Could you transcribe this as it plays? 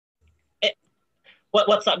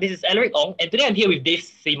What's up? This is Alaric Ong, and today I'm here with Dave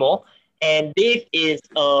Seymour. And Dave is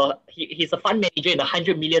he's a fund manager in a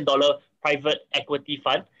 $100 million private equity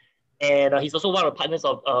fund, and he's also one of the partners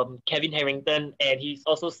of Kevin Harrington, and he's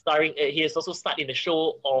also starring. He has also starred in the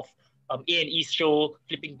show of A&E's show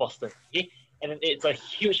Flipping Boston. Okay, and it's a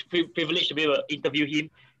huge privilege to be able to interview him.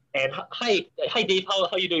 And hi Dave, how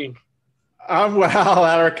are you doing? I'm well,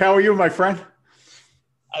 Alaric. How are you, my friend?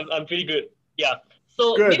 I'm pretty good. Yeah.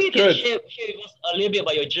 So maybe Good, you can good. share with us a little bit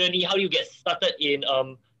about your journey. How do you get started in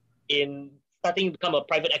starting to become a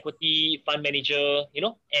private equity fund manager?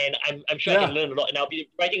 And I'm sure I can Yeah, learn a lot, and I'll be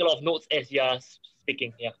writing a lot of notes as you're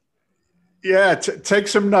speaking. Yeah. yeah. Take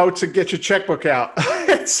some notes and get your checkbook out.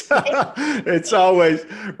 It's always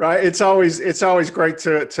right. It's always great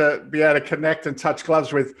to be able to connect and touch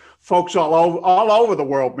gloves with folks all over the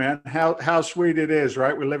world, man. How sweet it is,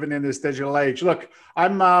 right? We're living in this digital age. Look,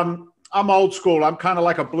 I'm old school. I'm kind of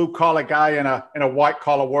like a blue collar guy in a white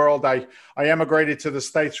collar world. I emigrated to the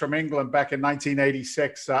States from England back in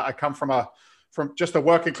 1986. I come from just a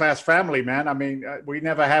working class family, man. I mean, we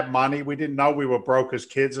never had money. We didn't know we were broke as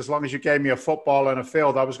kids. As long as you gave me a football and a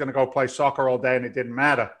field, I was going to go play soccer all day, and it didn't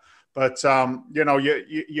matter. But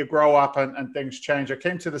you grow up and things change. I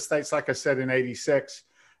came to the States, like I said, in '86,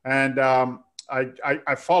 and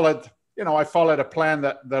I followed a plan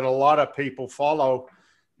that a lot of people follow.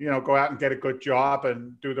 Go out and get a good job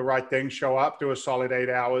and do the right thing, show up, do a solid 8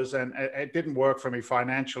 hours. And it didn't work for me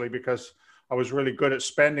financially because I was really good at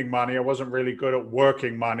spending money. I wasn't really good at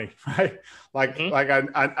working money, right?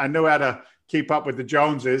 I knew how to keep up with the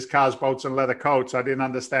Joneses, cars, boats, and leather coats. I didn't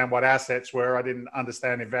understand what assets were. I didn't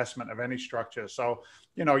understand investment of any structure. So,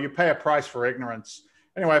 you pay a price for ignorance.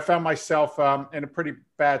 Anyway, I found myself in a pretty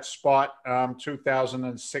bad spot,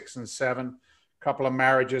 2006 and 7. A couple of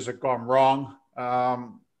marriages had gone wrong.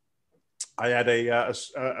 I had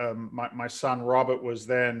my son Robert was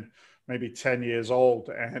then maybe 10 years old,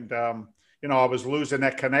 and I was losing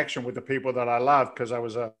that connection with the people that I loved because I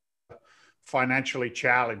was financially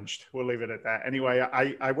challenged. We'll leave it at that. Anyway,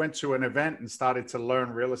 I went to an event and started to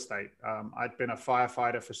learn real estate. I'd been a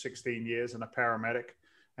firefighter for 16 years and a paramedic,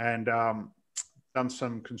 and done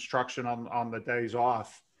some construction on the days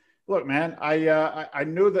off. Look, man, I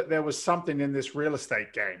knew that there was something in this real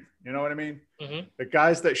estate game. You know what I mean? Mm-hmm. The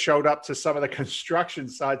guys that showed up to some of the construction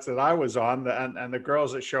sites that I was on, and the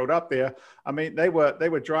girls that showed up there, I mean, they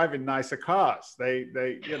were driving nicer cars. They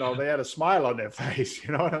had a smile on their face.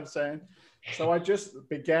 You know what I'm saying? So I just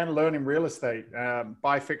began learning real estate,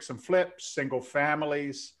 buy, fix, and flip, single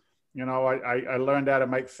families. I learned how to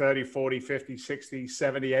make 30, 40, 50, 60,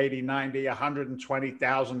 70, 80, 90,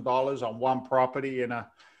 $120,000 on one property in a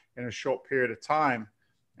short period of time.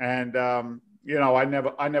 And,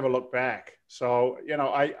 I never looked back. So,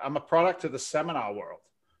 I'm a product of the seminar world,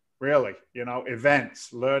 really,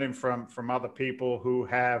 events, learning from other people who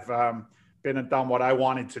have been and done what I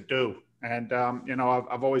wanted to do. And,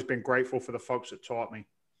 I've always been grateful for the folks that taught me.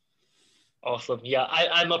 Awesome. Yeah,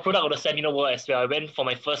 I'm a product of the seminar world as well. I went for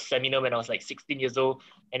my first seminar when I was like 16 years old,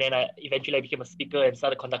 and then I eventually became a speaker and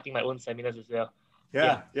started conducting my own seminars as well.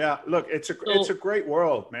 Yeah. Look, it's a great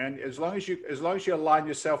world, man. As long as you align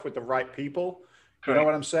yourself with the right people, you know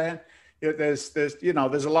what I'm saying? There's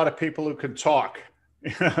a lot of people who can talk,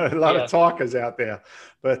 a lot of talkers out there,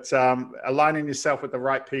 but aligning yourself with the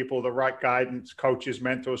right people, the right guidance, coaches,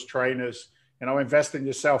 mentors, trainers, invest in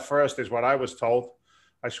yourself first is what I was told.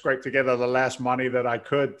 I scraped together the last money that I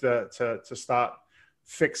could to start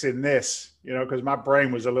fixing this, because my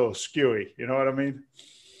brain was a little skewy. You know what I mean?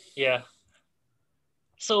 Yeah.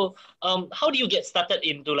 So, how do you get started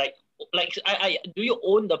into I do you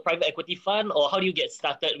own the private equity fund, or how do you get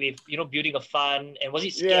started with building a fund? And was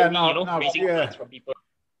it scary, raising funds from people?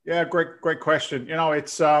 Yeah, great question.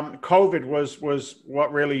 It's COVID was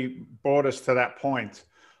what really brought us to that point.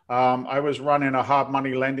 I was running a hard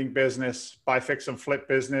money lending business, buy, fix, and flip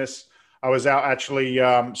business. I was out actually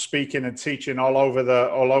speaking and teaching all over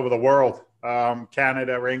the world,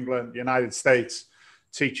 Canada, England, United States,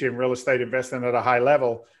 teaching real estate investing at a high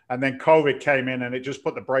level. And then COVID came in and it just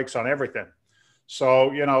put the brakes on everything.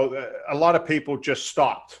 So, a lot of people just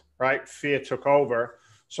stopped, right? Fear took over.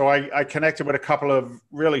 So I connected with a couple of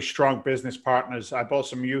really strong business partners. I brought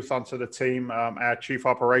some youth onto the team, our chief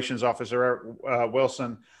operations officer,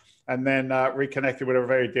 Wilson, and then reconnected with a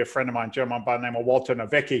very dear friend of mine, a gentleman by the name of Walter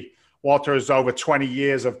Novicki. Walter has over 20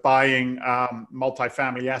 years of buying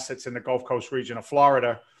multifamily assets in the Gulf Coast region of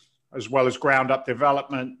Florida, as well as ground up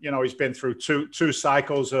development. He's been through two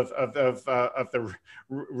cycles of the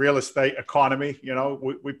real estate economy.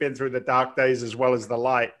 We've been through the dark days as well as the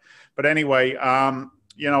light. But anyway,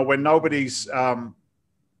 when nobody's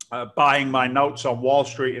buying my notes on Wall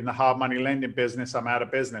Street in the hard money lending business. I'm out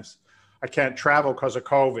of business. I can't travel because of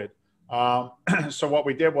COVID. So what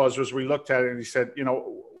we did was we looked at it and he said, you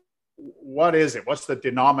know, what is it? What's the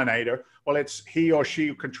denominator? Well, it's he or she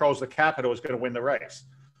who controls the capital is going to win the race.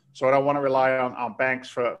 So I don't want to rely on banks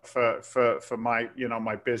for my, you know,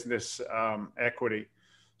 my business equity.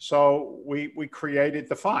 So we created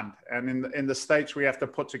the fund, and in the States we have to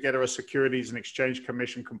put together a Securities and Exchange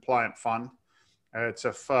Commission compliant fund. It's a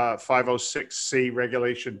 506C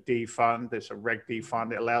Regulation D fund. It's a Reg D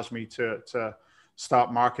fund. It allows me to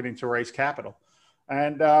start marketing to raise capital.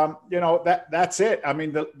 And, you know, that's it. I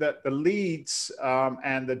mean, the leads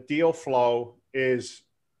and the deal flow is,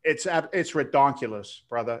 it's redonkulous,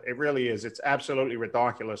 brother. It really is. It's absolutely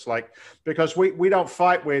redonkulous. Like, because we don't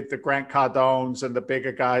fight with the Grant Cardones and the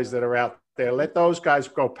bigger guys that are out there. Let those guys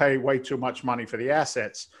go pay way too much money for the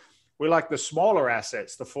assets. We like the smaller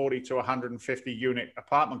assets, the 40 to 150 unit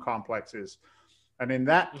apartment complexes. And in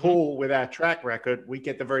that pool with our track record, we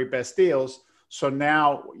get the very best deals. So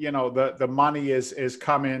now, you know, the money is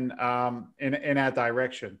coming in our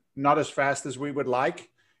direction, not as fast as we would like.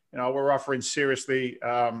 You know, we're offering seriously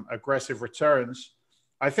aggressive returns.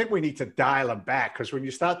 I think we need to dial them back, because when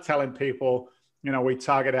you start telling people, you know, we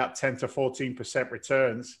target out 10 to 14%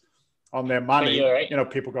 returns on their money, right? You know,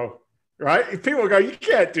 people go, right? People go, you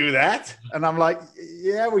can't do that. And I'm like,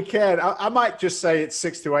 yeah, we can. I might just say it's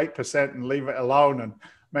 6 to 8% and leave it alone, and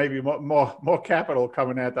maybe more capital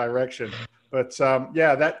come in that direction. But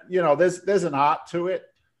yeah, that, you know, there's an art to it.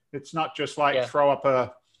 It's not just like throw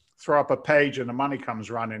up a page and the money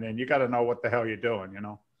comes running in. You got to know what the hell you're doing, you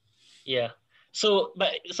know? Yeah. So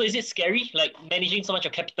is it scary, like managing so much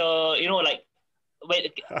of capital, you know, like,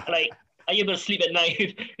 are you able to sleep at night?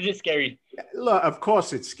 Is it scary? Look, of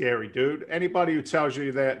course it's scary, dude. Anybody who tells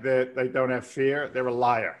you that they don't have fear, they're a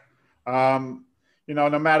liar. You know,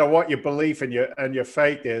 no matter what your belief and your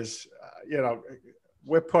faith is, you know,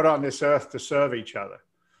 we're put on this earth to serve each other.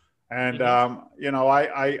 And, you know,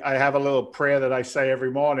 I have a little prayer that I say every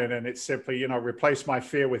morning, and it's simply, you know, replace my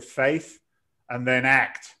fear with faith and then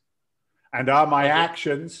act. And are my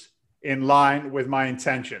actions in line with my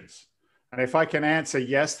intentions? And if I can answer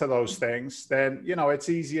yes to those things, then, you know, it's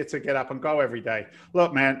easier to get up and go every day.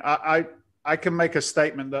 Look, man, I can make a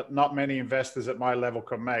statement that not many investors at my level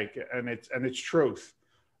can make, and it's truth.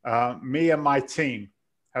 Me and my team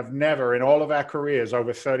have never, in all of our careers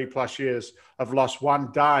over 30 plus years, have lost one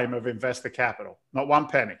dime of investor capital, not one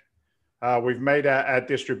penny. We've made our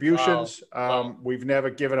distributions. Wow. We've never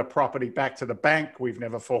given a property back to the bank. We've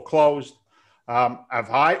never foreclosed. Have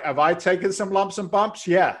I taken some lumps and bumps?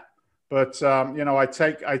 Yeah. But, you know, I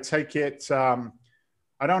take it,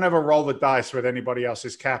 I don't ever roll the dice with anybody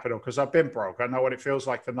else's capital, because I've been broke. I know what it feels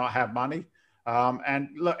like to not have money. And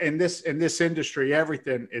look, in this industry,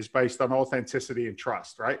 everything is based on authenticity and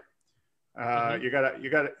trust, right? You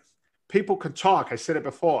gotta, people can talk. I said it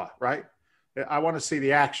before, right? I want to see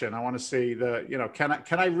the action. I want to see the, you know, can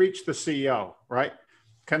I reach the CEO, right?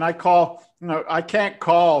 Can I call, you know, I can't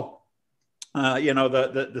call, you know,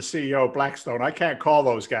 the CEO of Blackstone. I can't call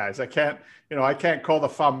those guys. I can't call the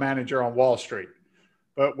fund manager on Wall Street.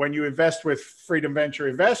 But when you invest with Freedom Venture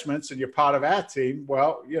Investments and you're part of our team,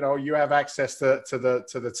 well, you know, you have access to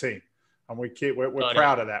the team, and we're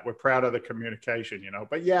proud of that. We're proud of the communication, you know.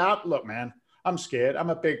 But yeah, look, man, I'm scared. I'm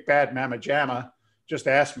a big bad mamma jamma. Just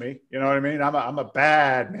ask me, you know what I mean? I'm a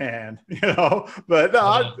bad man, you know. But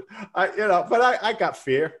no, I got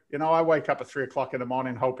fear. You know, I wake up at 3 o'clock in the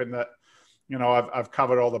morning hoping that, you know, I've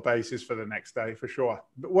covered all the bases for the next day for sure.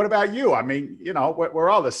 But what about you? I mean, you know, we're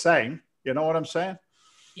all the same. You know what I'm saying?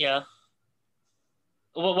 Yeah.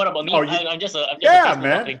 Well, what about me? Oh, I'm just a yeah, man.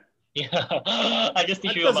 Marketing. Yeah, I just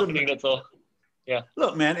teach you marketing. That's all. Yeah.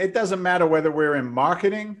 Look, man, it doesn't matter whether we're in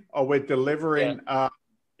marketing or we're delivering,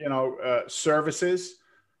 you know, services.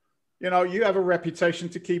 You know, you have a reputation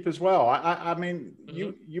to keep as well. I mean,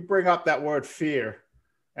 you bring up that word fear,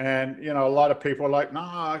 and you know, a lot of people are like, "No,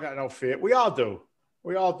 I got no fear." We all do.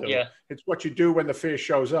 We all do. Yeah. It's what you do when the fear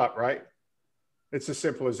shows up, right? It's as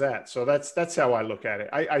simple as that. So that's how I look at it.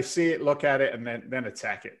 I see it, look at it, and then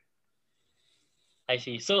attack it. I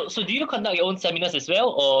see. So do you conduct your own seminars as well,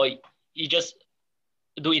 or you just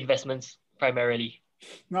do investments primarily?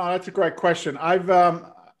 No, that's a great question. I've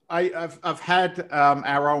had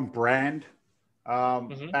our own brand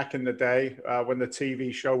back in the day when the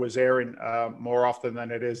TV show was airing more often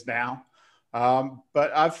than it is now.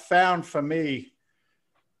 But I've found for me,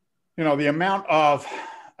 you know, the amount of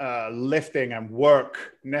lifting and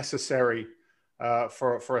work necessary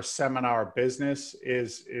for a seminar business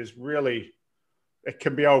is really, it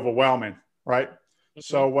can be overwhelming, right?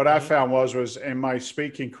 So what I found was in my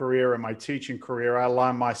speaking career and my teaching career, I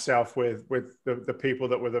aligned myself with the people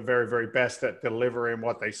that were the very, very best at delivering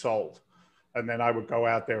what they sold. And then I would go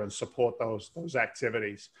out there and support those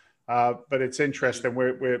activities. But it's interesting.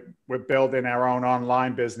 We're building our own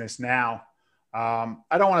online business now. I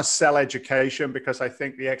don't want to sell education because I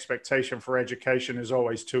think the expectation for education is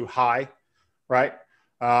always too high, right?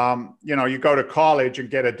 You know, you go to college and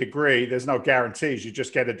get a degree. There's no guarantees. You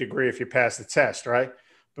just get a degree if you pass the test, right?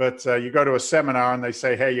 But you go to a seminar and they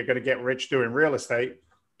say, hey, you're going to get rich doing real estate.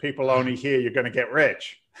 People only hear you're going to get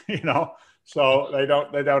rich, you know? So they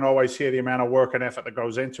don't always hear the amount of work and effort that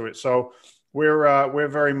goes into it. So we're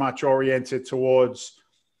very much oriented towards,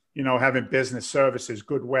 you know, having business services,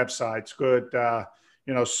 good websites, good,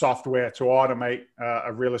 you know, software to automate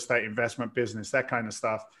a real estate investment business, that kind of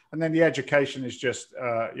stuff. And then the education is just,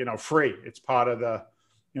 you know, free. It's part of the,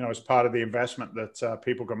 you know, it's part of the investment that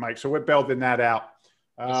people can make. So we're building that out.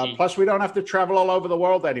 Plus, we don't have to travel all over the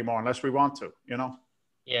world anymore unless we want to, you know?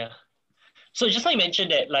 Yeah. So just like you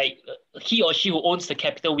mentioned that, like, he or she who owns the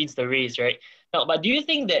capital wins the race, right? Now, but do you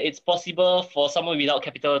think that it's possible for someone without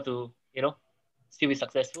capital to, you know, still be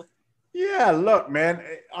successful? Yeah, look, man,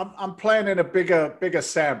 I'm playing in a bigger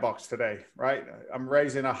sandbox today, right? I'm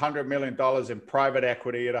raising $100 million in private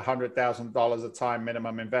equity at $100,000 a time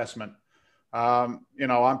minimum investment. You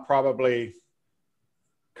know, I'm probably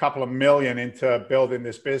a couple of million into building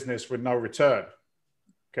this business with no return.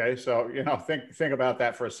 Okay, so, you know, think about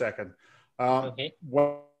that for a second.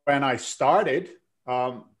 When I started,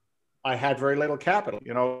 I had very little capital.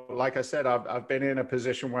 You know, like I said, I've been in a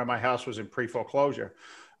position where my house was in pre-foreclosure.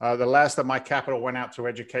 The last of my capital went out to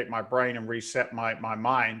educate my brain and reset my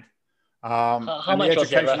mind. How and much the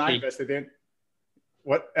education was that, I invested in,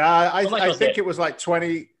 I think it was like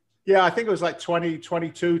 20. Yeah, I think it was like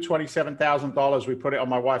 $27,000. We put it on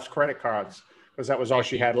my wife's credit cards because that was all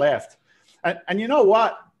she had left. And you know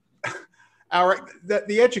what?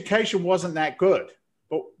 The education wasn't that good.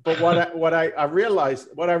 But what I realized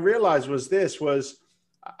was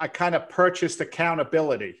I kind of purchased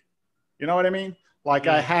accountability. You know what I mean? Like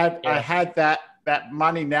I had that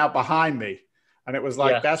money now behind me, and it was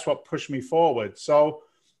like that's what pushed me forward. So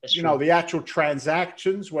you know, the actual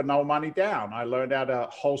transactions were no money down. I learned how to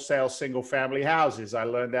wholesale single family houses. I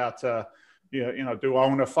learned how to you know do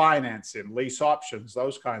owner financing, lease options,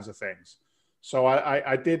 those kinds of things. So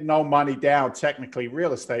I did no money down, technically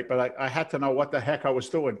real estate, but I had to know what the heck I was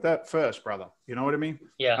doing first, brother. You know what I mean?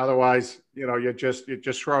 Yeah. Otherwise, you know, you're just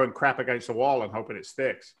throwing crap against the wall and hoping it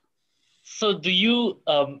sticks. So do you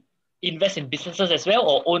invest in businesses as well,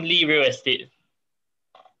 or only real estate?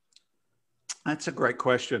 That's a great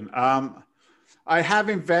question. I have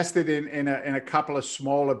invested in a couple of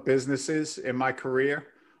smaller businesses in my career.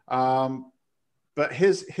 But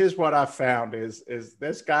here's what I've found is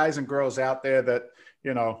there's guys and girls out there that,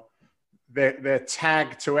 you know, their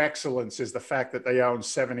tag to excellence is the fact that they own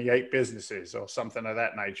 78 businesses or something of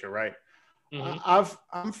that nature, right?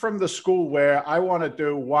 I'm from the school where I want to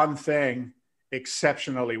do one thing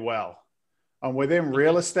exceptionally well. And within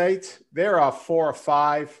real estate, there are 4 or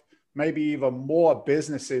 5, maybe even more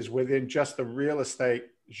businesses within just the real estate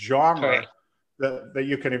genre that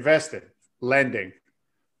you can invest in. Lending,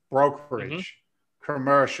 brokerage,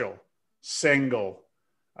 commercial, single,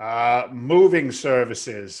 moving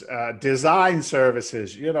services, design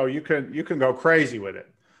services. You know, you can go crazy with it.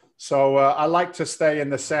 So I like to stay in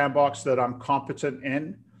the sandbox that I'm competent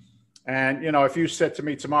in. And, you know, if you said to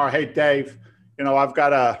me tomorrow, hey, Dave, you know, I've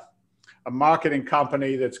got a marketing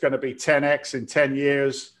company that's going to be 10X in 10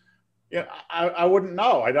 years, you know, I wouldn't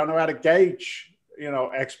know. I don't know how to gauge, you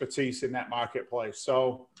know, expertise in that marketplace.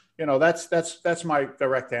 So, you know, that's my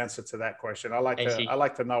direct answer to that question. I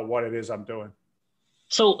like to know what it is I'm doing.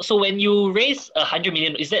 So when you raise $100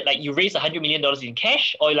 million, is that like you raise $100 million in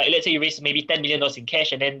cash, or like let's say you raise maybe $10 million in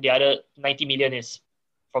cash and then the other 90 million is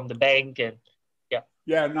from the bank? And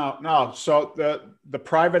no. So the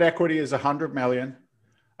private equity is 100 million,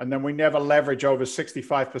 and then we never leverage over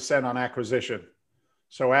 65% on acquisition.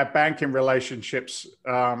 So our banking relationships,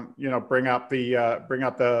 you know, bring up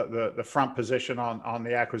the front position on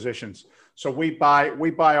the acquisitions. So we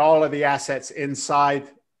buy all of the assets inside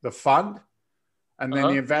the fund, and then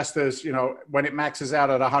the investors, you know, when it maxes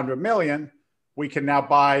out at 100 million, we can now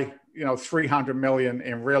buy, you know, 300 million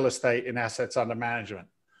in real estate in assets under management.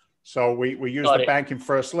 So we use the banking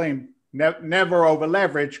first lien, never over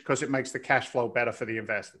leverage because it makes the cash flow better for the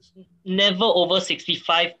investors. Never over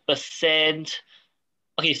 65%.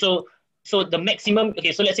 Okay, so the maximum,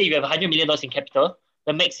 okay, so let's say you have $100 million in capital,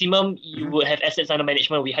 the maximum you would have assets under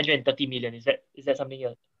management will be 130 million. Is that something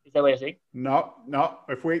else? Is that what you're saying? No, no.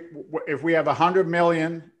 If we have 100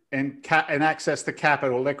 million in access to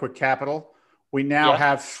capital, liquid capital, we now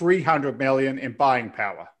have 300 million in buying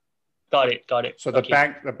power. Got it. So the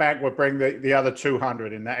bank would bring the other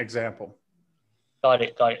 200 in that example. Got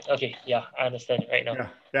it. Okay, yeah, I understand right now.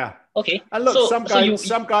 Yeah. Okay. And look,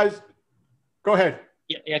 some guys. Go ahead.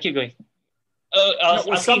 Yeah, keep going. I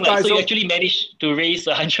was asking, so you actually managed to raise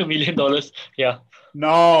 $100 million? Yeah.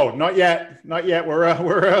 No, not yet.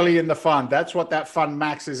 We're early in the fund. That's what that fund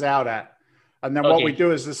maxes out at. And then what we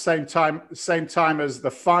do is the same time as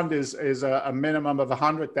the fund is a minimum of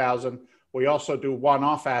 100,000. We also do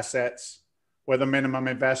one-off assets where the minimum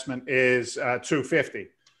investment is 250.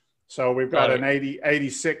 So we've got an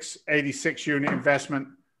 86 unit investment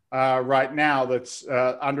right now that's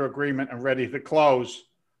under agreement and ready to close.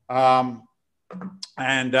 That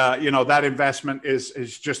investment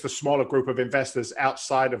is just a smaller group of investors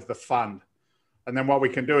outside of the fund. And then what we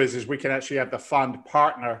can do is we can actually have the fund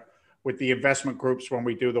partner with the investment groups when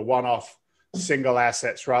we do the one-off single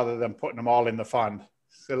assets rather than putting them all in the fund.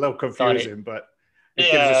 It's a little confusing, but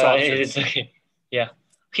it gives us options. Okay. Yeah.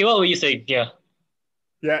 Okay, what were you saying? Yeah.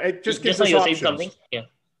 Yeah, it just gives us options. Saying something? Yeah.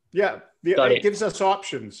 Yeah, it gives us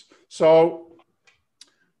options. So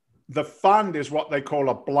the fund is what they call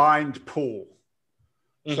a blind pool.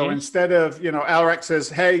 So instead of, Alaric says,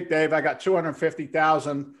 hey, Dave, I got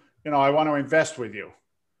 250,000, I want to invest with you.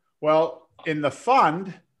 Well, in the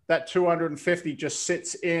fund, that 250 just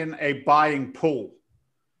sits in a buying pool.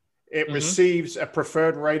 It receives a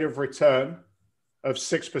preferred rate of return of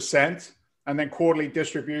 6%, and then quarterly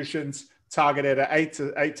distributions targeted at 8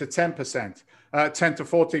 to 10%, 10 to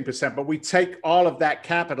 14%. But we take all of that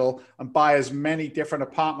capital and buy as many different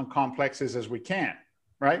apartment complexes as we can,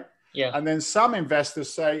 right? Yeah. And then some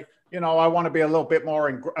investors say, I want to be a little bit more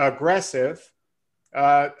aggressive.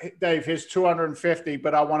 Dave, here's 250,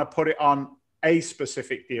 but I want to put it on a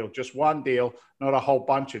specific deal, just one deal, not a whole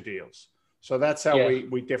bunch of deals. So that's how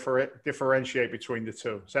we differentiate between the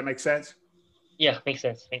two. Does that make sense? Yeah, makes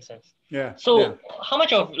sense. Yeah. So how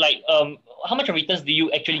much of returns do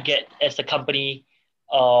you actually get as a company?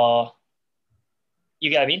 You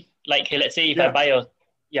get what I mean? Like, hey, let's say if I buy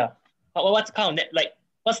what's kind of net,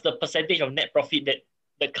 what's the percentage of net profit that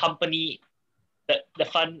the company, that the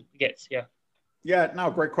fund gets? Yeah. Yeah, no,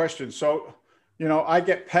 great question. So, I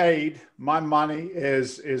get paid, my money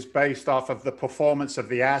is based off of the performance of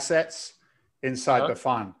the assets inside the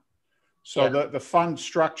fund. So the fund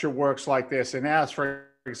structure works like this. In ours, for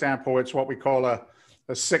example, it's what we call a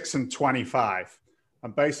 6 and 25.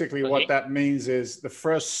 And basically what that means is the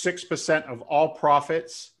first 6% of all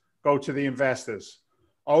profits go to the investors.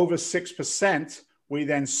 Over 6%, we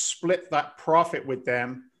then split that profit with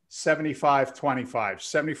them 75-25.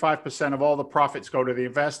 75% of all the profits go to the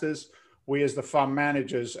investors. We as the fund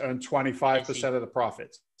managers earn 25% of the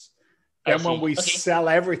profits. Then when we sell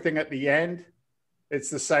everything at the end, it's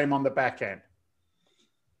the same on the back end.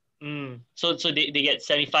 So they get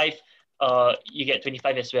 75, you get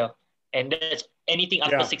 25 as well. And that's anything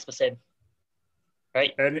after 6%.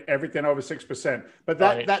 Right? And everything over 6%. But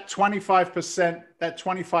that 25%,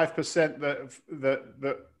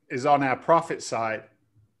 that is on our profit side,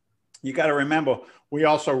 you got to remember, we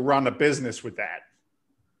also run a business with that.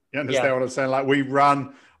 You understand what I'm saying? Like we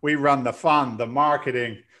run the fund, the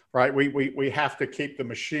marketing, right? We have to keep the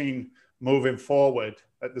machine moving forward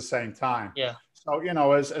at the same time. Yeah. So,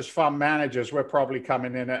 as fund managers, we're probably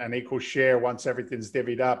coming in at an equal share once everything's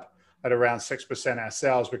divvied up at around 6%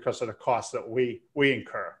 ourselves because of the costs that we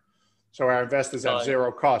incur. So our investors have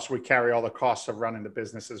zero costs. We carry all the costs of running the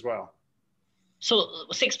business as well. So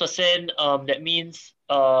 6%, that means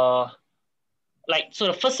so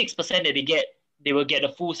the first 6% that they will get a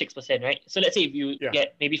full 6%, right? So let's say if you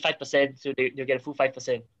get maybe 5%, so they'll get a full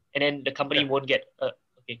 5%, and then the company won't get.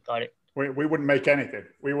 Okay, got it. We wouldn't make anything.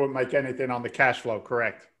 We wouldn't make anything on the cash flow.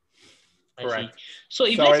 Correct. I see. So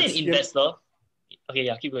if let's say an investor,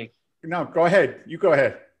 keep going. No, go ahead. You go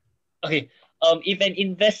ahead. Okay. If an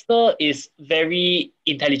investor is very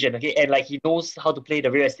intelligent, and he knows how to play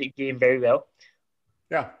the real estate game very well,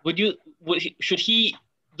 should he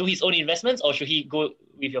do his own investments or should he go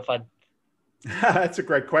with your fund? That's a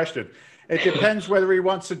great question. It depends whether he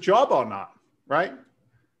wants a job or not, right?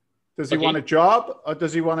 Does he want a job or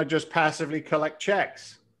does he want to just passively collect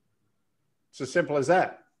checks? It's as simple as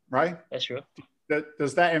that, right? That's true.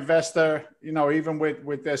 Does that investor, even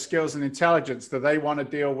with their skills and intelligence, do they want to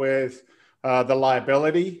deal with the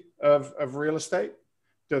liability of real estate?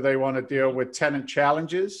 Do they want to deal with tenant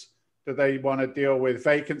challenges? Do they want to deal with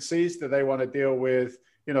vacancies? Do they want to deal with,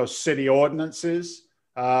 city ordinances?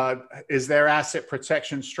 Is their asset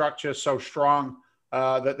protection structure so strong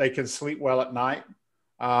that they can sleep well at night?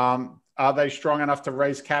 Are they strong enough to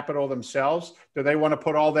raise capital themselves? Do they want to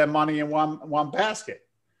put all their money in one basket?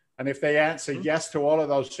 And if they answer yes to all of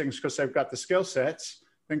those things because they've got the skill sets,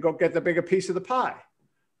 then go get the bigger piece of the pie.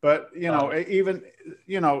 But, even,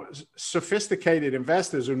 sophisticated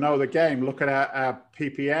investors who know the game look at our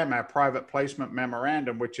PPM, our private placement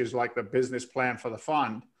memorandum, which is like the business plan for the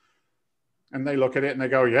fund. And they look at it and they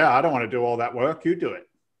go, yeah, I don't want to do all that work. You do it,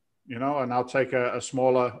 and I'll take a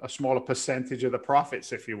smaller percentage of the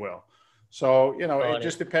profits, if you will. So, it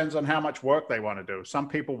just depends on how much work they want to do. Some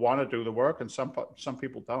people want to do the work and some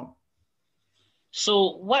people don't.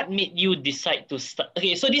 So what made you decide to start?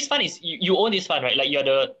 Okay, so this fund is, you own this fund, right? Like you're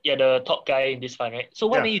the top guy in this fund, right? So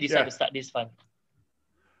what made you decide to start this fund?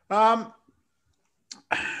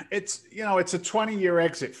 It's a 20-year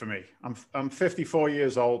exit for me. I'm 54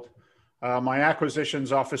 years old. My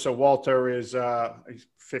acquisitions officer, Walter, is he's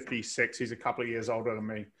 56. He's a couple of years older than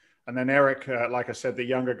me. And then Eric, like I said, the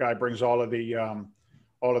younger guy, brings all of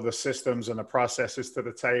the systems and the processes to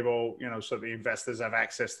the table, so the investors have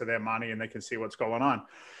access to their money and they can see what's going on.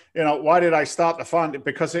 Why did I start the fund?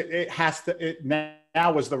 Because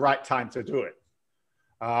now was the right time to do it.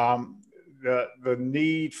 The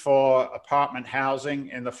need for apartment housing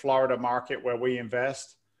in the Florida market where we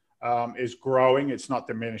invest is growing. It's not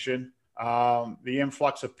diminishing. The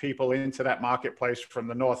influx of people into that marketplace from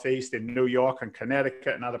the Northeast in New York and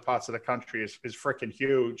Connecticut and other parts of the country is freaking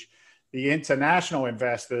huge. The international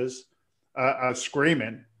investors are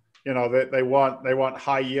screaming, that they want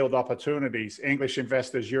high yield opportunities. English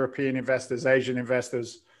investors, European investors, Asian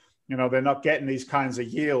investors, they're not getting these kinds of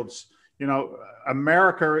yields.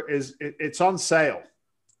 America it's on sale.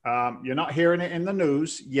 You're not hearing it in the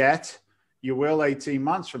news yet. You will 18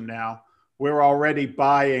 months from now. We're already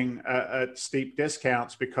buying at steep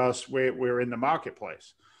discounts because we're in the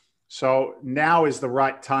marketplace. So now is the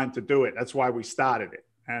right time to do it. That's why we started it.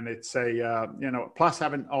 And it's plus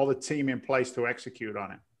having all the team in place to execute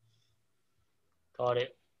on it. Got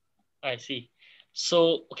it. I see.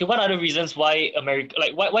 So, okay, what are the reasons why America,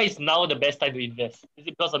 why is now the best time to invest? Is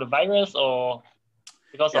it because of the virus or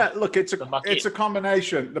because of the market? It's a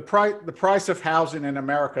combination. The price of housing in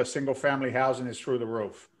America, single family housing, is through the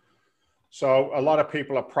roof. So a lot of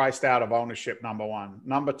people are priced out of ownership, number one.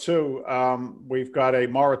 Number two, we've got a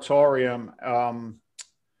moratorium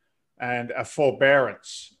and a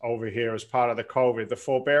forbearance over here as part of the COVID. The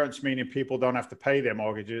forbearance meaning people don't have to pay their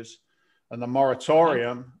mortgages, and the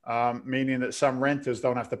moratorium meaning that some renters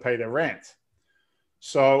don't have to pay their rent.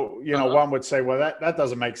 So, one would say, well, that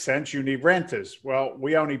doesn't make sense. You need renters. Well,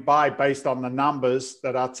 we only buy based on the numbers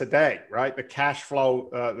that are today, right? The cash flow,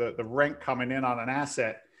 the rent coming in on an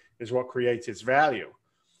asset is what creates its value.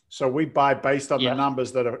 So we buy based on the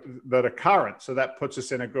numbers that are current. So that puts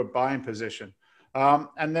us in a good buying position.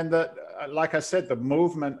 And then like I said, the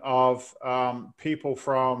movement of people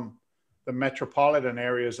from the metropolitan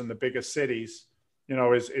areas and the bigger cities,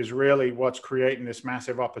 is really what's creating this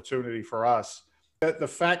massive opportunity for us. The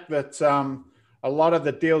fact that a lot of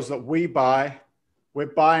the deals that we buy, we're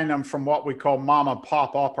buying them from what we call mom and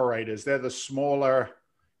pop operators. They're the smaller,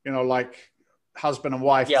 like husband and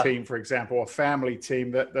wife team, for example, a family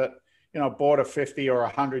team that bought a 50 or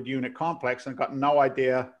 100 unit complex and got no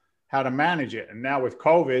idea how to manage it. And now with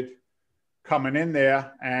COVID coming in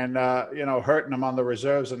there and, hurting them on the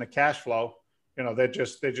reserves and the cash flow, they're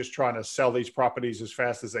just trying to sell these properties as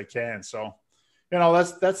fast as they can. So,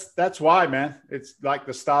 that's why, man, it's like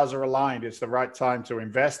the stars are aligned. It's the right time to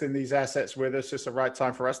invest in these assets with us. It's the right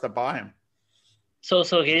time for us to buy them. So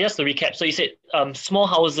okay, just to recap. So you said small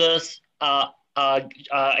houses are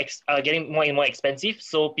getting more and more expensive,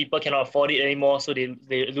 so people cannot afford it anymore, so they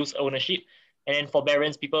lose ownership. And then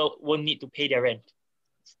forbearance, people won't need to pay their rent,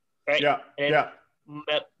 right? Yeah, and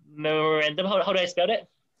then memorandum, how do I spell that?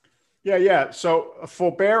 Yeah. So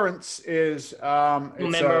forbearance is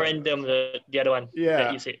memorandum, the other one.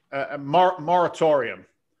 That you said. Moratorium.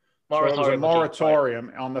 So it was a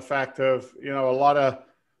moratorium on the fact of a lot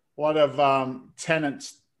of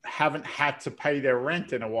tenants haven't had to pay their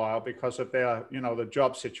rent in a while because of their the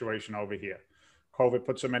job situation over here. COVID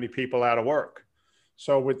put so many people out of work.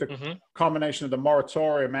 So with the combination of the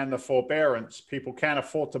moratorium and the forbearance, people can't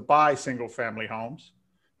afford to buy single family homes.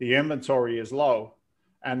 The inventory is low.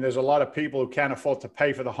 And there's a lot of people who can't afford to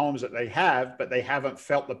pay for the homes that they have, but they haven't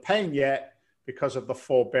felt the pain yet because of the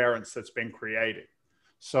forbearance that's been created.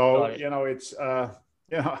 So, it's,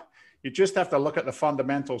 you just have to look at the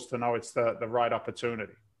fundamentals to know it's the right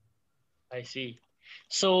opportunity. I see.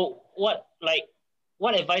 So what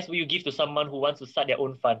advice would you give to someone who wants to start their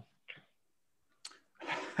own fund?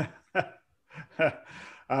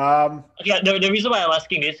 Okay, the reason why I'm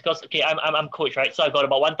asking this is because okay, I'm coach, right? So I got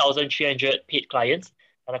about 1,300 paid clients,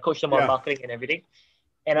 and I coach them on yeah, marketing and everything.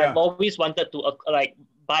 And I've yeah, always wanted to like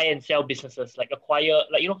buy and sell businesses, like acquire,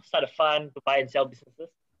 like start a fund to buy and sell businesses.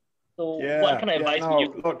 So what yeah, kind of yeah. advice would No,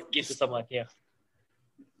 you look, give to someone here?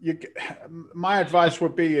 you, my advice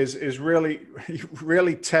would be is really,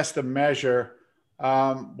 really test and measure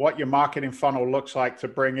what your marketing funnel looks like to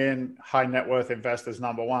bring in high net worth investors,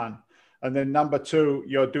 number one. And then number two,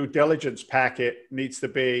 your due diligence packet needs to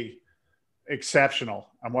be exceptional.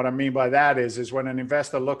 And what I mean by that is when an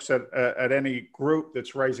investor looks at any group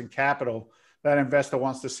that's raising capital, that investor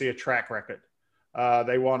wants to see a track record.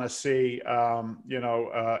 They want to see,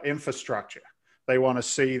 infrastructure. They want to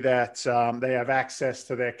see that they have access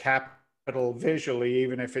to their capital visually,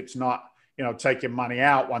 even if it's not, taking money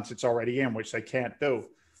out once it's already in, which they can't do.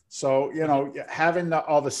 So, having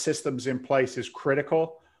all the systems in place is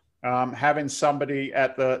critical. Having somebody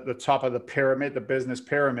at the top of the pyramid, the business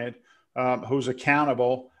pyramid, who's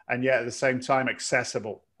accountable and yet at the same time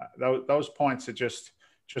accessible. Those points are just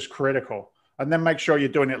critical. And then make sure you're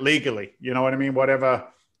doing it legally. You know what I mean?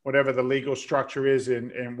 Whatever the legal structure is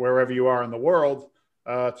in wherever you are in the world,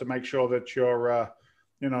 to make sure that you're,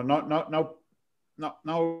 no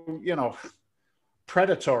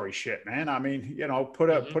predatory shit, man. I mean,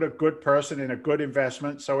 put a good person in a good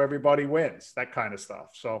investment so everybody wins, that kind of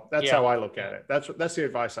stuff. So that's how I look at it. That's the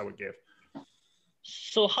advice I would give.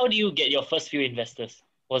 So how do you get your first few investors?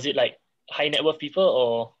 Was it like high net worth people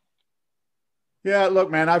or? Yeah, look,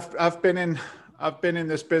 man, I've been in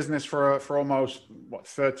this business for almost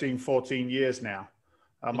 13, 14 years now.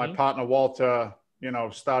 My partner Walter,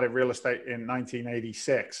 started real estate in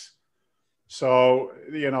 1986. So,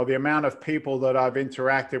 the amount of people that I've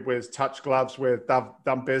interacted with, touched gloves with,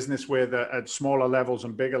 done business with at smaller levels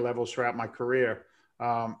and bigger levels throughout my career,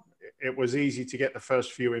 it was easy to get the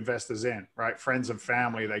first few investors in, right? Friends and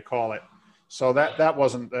family, they call it. So that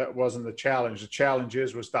wasn't the challenge. The challenge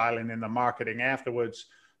was dialing in the marketing afterwards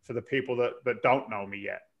for the people that don't know me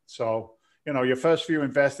yet. So, your first few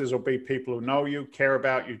investors will be people who know you, care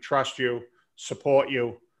about you, trust you, support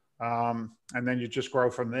you, and then you just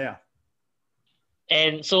grow from there.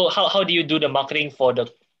 And so how do you do the marketing for the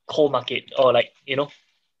cold market or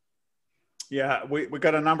Yeah, we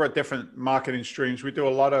got a number of different marketing streams. We do a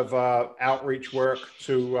lot of outreach work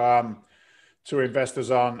to investors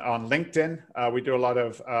on LinkedIn. We do a lot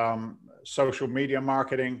of social media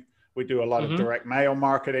marketing. We do a lot of direct mail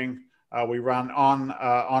marketing. We run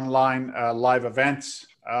online live events.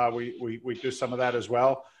 We do some of that as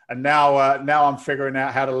well. And now I'm figuring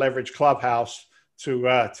out how to leverage Clubhouse to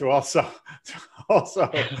also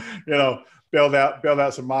build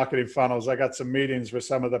out some marketing funnels. I got some meetings with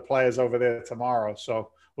some of the players over there tomorrow,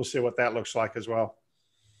 so we'll see what that looks like as well.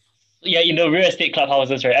 Yeah, real estate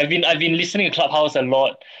clubhouses, right? I've been listening to Clubhouse a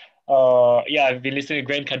lot. I've been listening to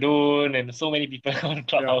Grant Cardone and so many people on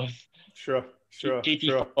Clubhouse. Yeah, sure.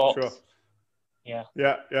 JT Fox. Sure. Yeah.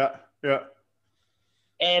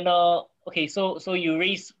 And okay, so you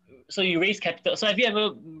raise capital. So have you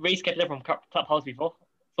ever raised capital from Clubhouse before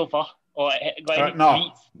so far, or got any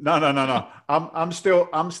leads? No. I'm still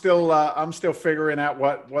figuring out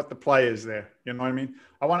what the play is there. You know what I mean?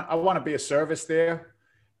 I want to be a service there,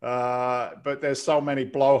 but there's so many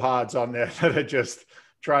blowhards on there that are just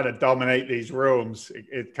trying to dominate these rooms.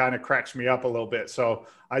 It kind of cracks me up a little bit. So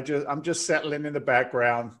I'm just settling in the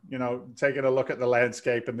background, taking a look at the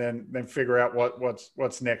landscape, and then figure out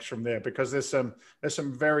what's next from there. Because there's some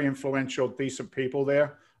very influential, decent people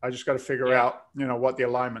there. I just got to figure out, what the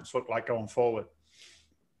alignments look like going forward.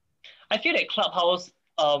 I feel that Clubhouse,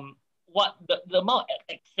 what the amount of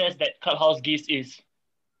access that Clubhouse gives is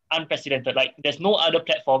unprecedented. Like there's no other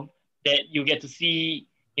platform that you get to see,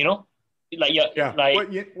 so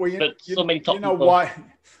many top people.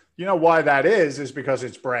 You know why that is because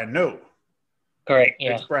it's brand new. Correct.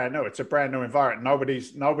 Yeah. It's brand new. It's a brand new environment.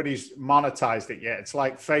 Nobody's monetized it yet. It's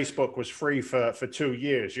like Facebook was free for 2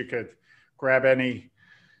 years. You could grab any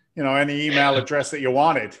email address that you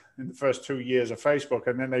wanted in the first 2 years of Facebook.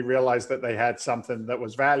 And then they realized that they had something that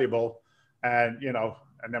was valuable. And, and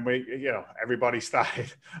then everybody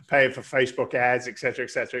started paying for Facebook ads, et cetera,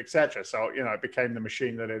 et cetera, et cetera. So, it became the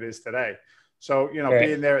machine that it is today. So,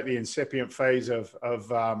 being there at the incipient phase of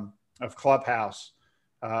Clubhouse,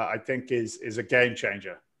 I think is a game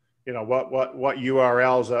changer. What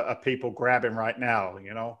URLs are people grabbing right now?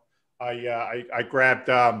 I grabbed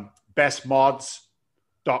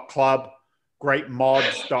bestmods.club,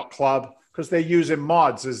 greatmods.club, because they're using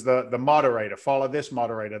mods as the moderator. Follow this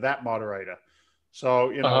moderator, that moderator.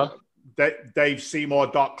 So, Dave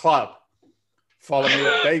Seymour.club. Follow me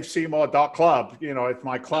at daveseymour.club. It's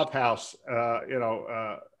my clubhouse,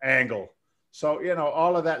 angle. So,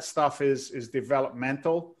 all of that stuff is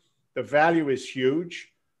developmental. The value is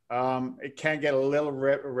huge. It can get a little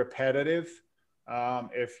repetitive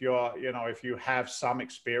if you have some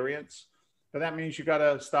experience, but that means you got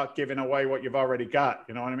to start giving away what you've already got,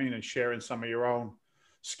 you know what I mean? And sharing some of your own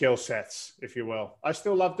skill sets, if you will. I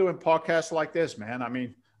still love doing podcasts like this, man. I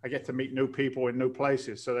mean, I get to meet new people in new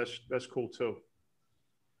places. So that's cool too.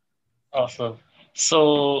 Awesome.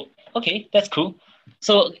 So, okay, that's cool.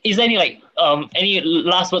 So is there any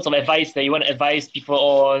last words of advice that you want to advise people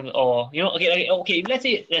on, or, okay, let's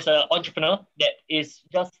say there's an entrepreneur that is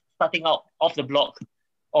just starting out off the block,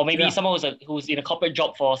 or maybe someone who's in a corporate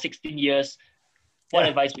job for 16 years. What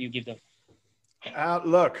advice would you give them?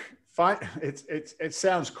 Look, it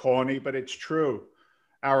sounds corny, but it's true.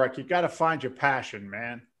 Alaric, you got to find your passion,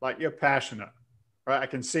 man. Like, you're passionate, right? I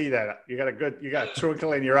can see that. You got a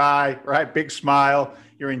twinkle in your eye, right? Big smile.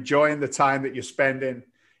 You're enjoying the time that you're spending.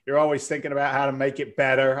 You're always thinking about how to make it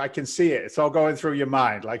better. I can see it. It's all going through your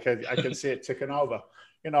mind. Like, I can see it ticking over.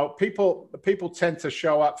 People tend to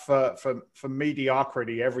show up for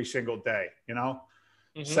mediocrity every single day,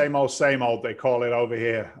 Same old, they call it over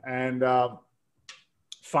here. And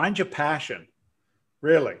find your passion,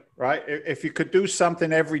 really, right? If you could do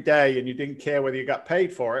something every day and you didn't care whether you got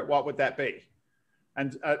paid for it, what would that be?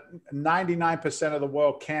 And 99% of the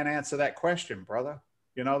world can't answer that question, brother.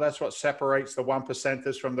 That's what separates the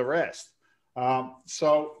 1%ers from the rest.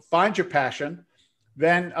 So find your passion,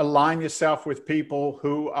 then align yourself with people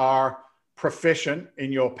who are proficient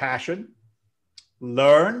in your passion.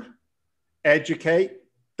 Learn, educate,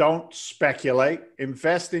 don't speculate,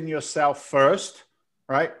 invest in yourself first,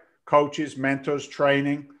 right? Coaches, mentors,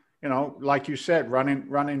 training, like you said,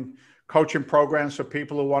 running coaching programs for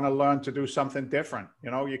people who want to learn to do something different.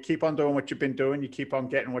 You keep on doing what you've been doing, you keep on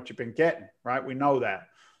getting what you've been getting, right? We know that.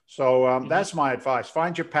 So that's my advice.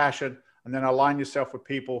 Find your passion and then align yourself with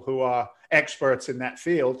people who are experts in that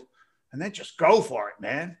field, and then just go for it,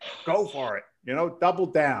 man. Go for it. Double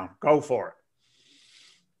down, go for it.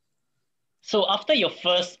 So after your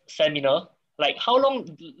first seminar, how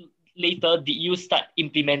long later did you start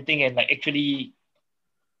implementing and actually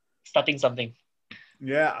starting something?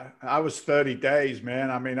 Yeah, I was 30 days, man.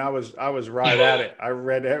 I mean, I was right at it. I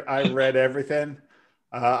read everything.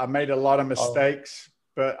 I made a lot of mistakes,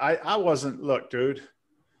 but I wasn't, look, dude,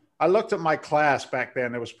 I looked at my class back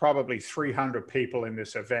then. There was probably 300 people in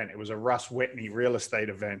this event. It was a Russ Whitney real estate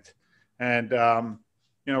event. And,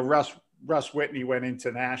 Russ Whitney went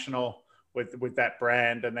international with that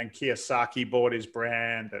brand, and then Kiyosaki bought his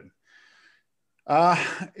brand. And,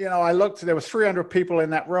 I looked, there was 300 people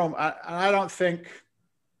in that room. I don't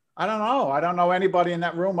know anybody in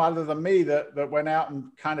that room other than me that went out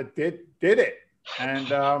and kind of did it.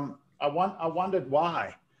 And I wondered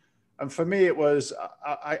why. And for me, it was,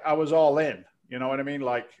 I was all in, you know what I mean?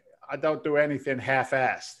 Like, I don't do anything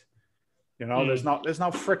half-assed, there's no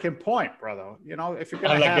freaking point, brother. If you're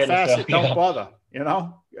going to half-ass it, don't bother,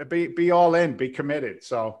 be all in, be committed.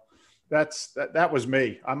 So that was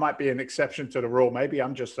me. I might be an exception to the rule. Maybe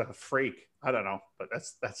I'm just a freak. I don't know, but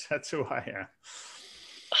that's who I am.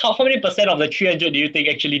 How many percent of the 300 do you think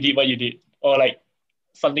actually did what you did? Or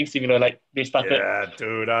something similar, they started? Yeah,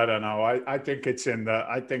 dude, I don't know. I think it's in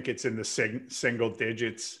the single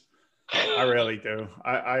digits. I really do.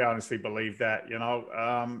 I honestly believe that,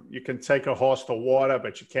 you can take a horse to water,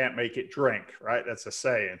 but you can't make it drink, right? That's a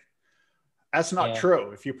saying. That's not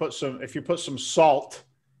true. If you put some salt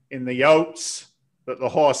in the oats that the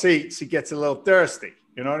horse eats, he gets a little thirsty.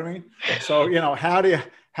 You know what I mean? So,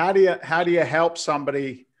 how do you help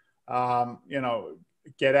somebody,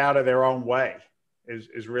 get out of their own way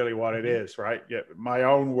is really what it is, right? Yeah, my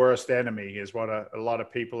own worst enemy is what a lot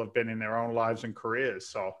of people have been in their own lives and careers.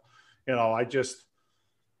 So, you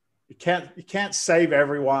can't save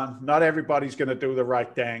everyone. Not everybody's going to do the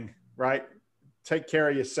right thing, right? Take care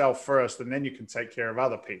of yourself first, and then you can take care of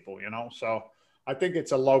other people, So I think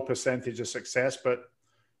it's a low percentage of success, but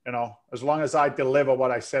as long as I deliver what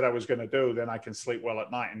I said I was going to do, then I can sleep well at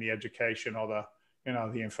night in the education or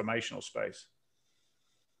the informational space.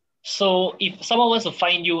 So if someone wants to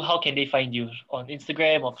find you, how can they find you? On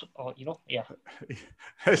Instagram or yeah.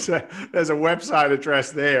 There's a website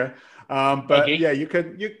address there. But okay. Yeah, you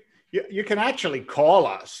can actually call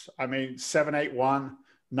us. I mean,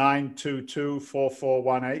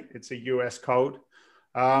 781-922-4418. It's a US code.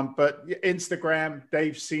 But Instagram,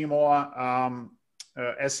 Dave Seymour,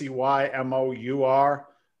 Seymour,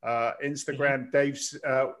 Instagram, Dave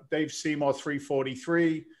Seymour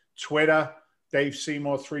 343, Twitter, Dave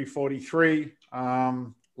Seymour 343,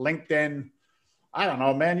 LinkedIn, I don't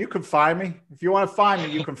know, man. You can find me. If you want to find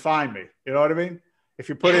me, you can find me. You know what I mean? If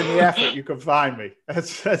you put in the effort, you can find me.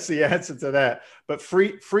 That's the answer to that. But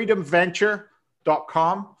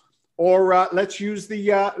freedomventure.com, or let's use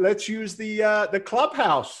the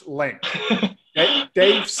Clubhouse link.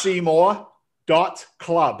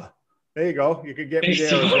 DaveSeymour.club. There you go. You can get me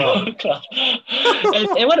there as well. And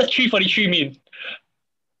what does 343 mean?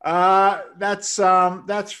 That's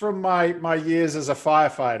from my years as a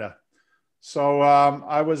firefighter. So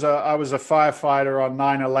I was a firefighter on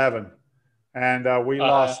 9/11, and we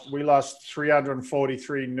lost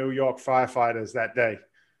 343 New York firefighters that day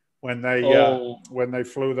when they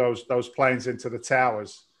flew those planes into the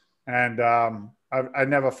towers. And I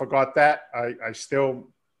never forgot that. I still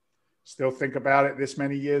think about it this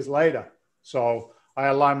many years later. So I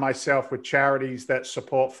align myself with charities that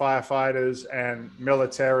support firefighters and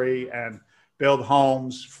military and build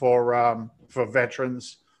homes for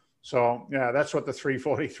veterans. So yeah, that's what the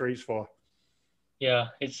 343 is for. Yeah,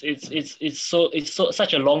 it's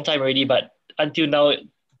such a long time already, but until now,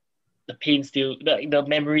 the pain still, the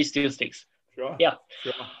memory still sticks. Sure. Yeah.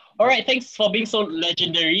 Sure. All right. Thanks for being so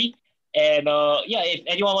legendary. And yeah, if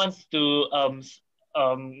anyone wants to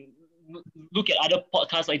look at other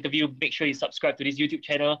podcasts or interview, make sure you subscribe to this YouTube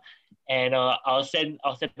channel, and I'll send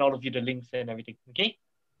all of you the links and everything. Okay.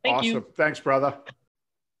 Thank you. Awesome. Thanks, brother.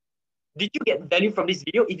 Did you get value from this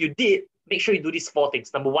video? If you did, make sure you do these 4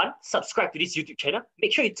 things. Number 1, subscribe to this YouTube channel.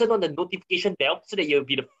 Make sure you turn on the notification bell so that you'll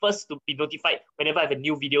be the first to be notified whenever I have a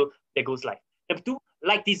new video that goes live. Number 2,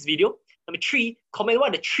 like this video. Number 3, comment what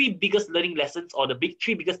are the 3 biggest learning lessons or the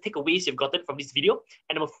 3 biggest takeaways you've gotten from this video.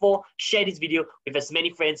 And number 4, share this video with as many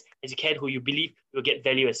friends as you can who you believe will get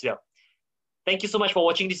value as well. Thank you so much for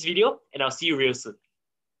watching this video, and I'll see you real soon.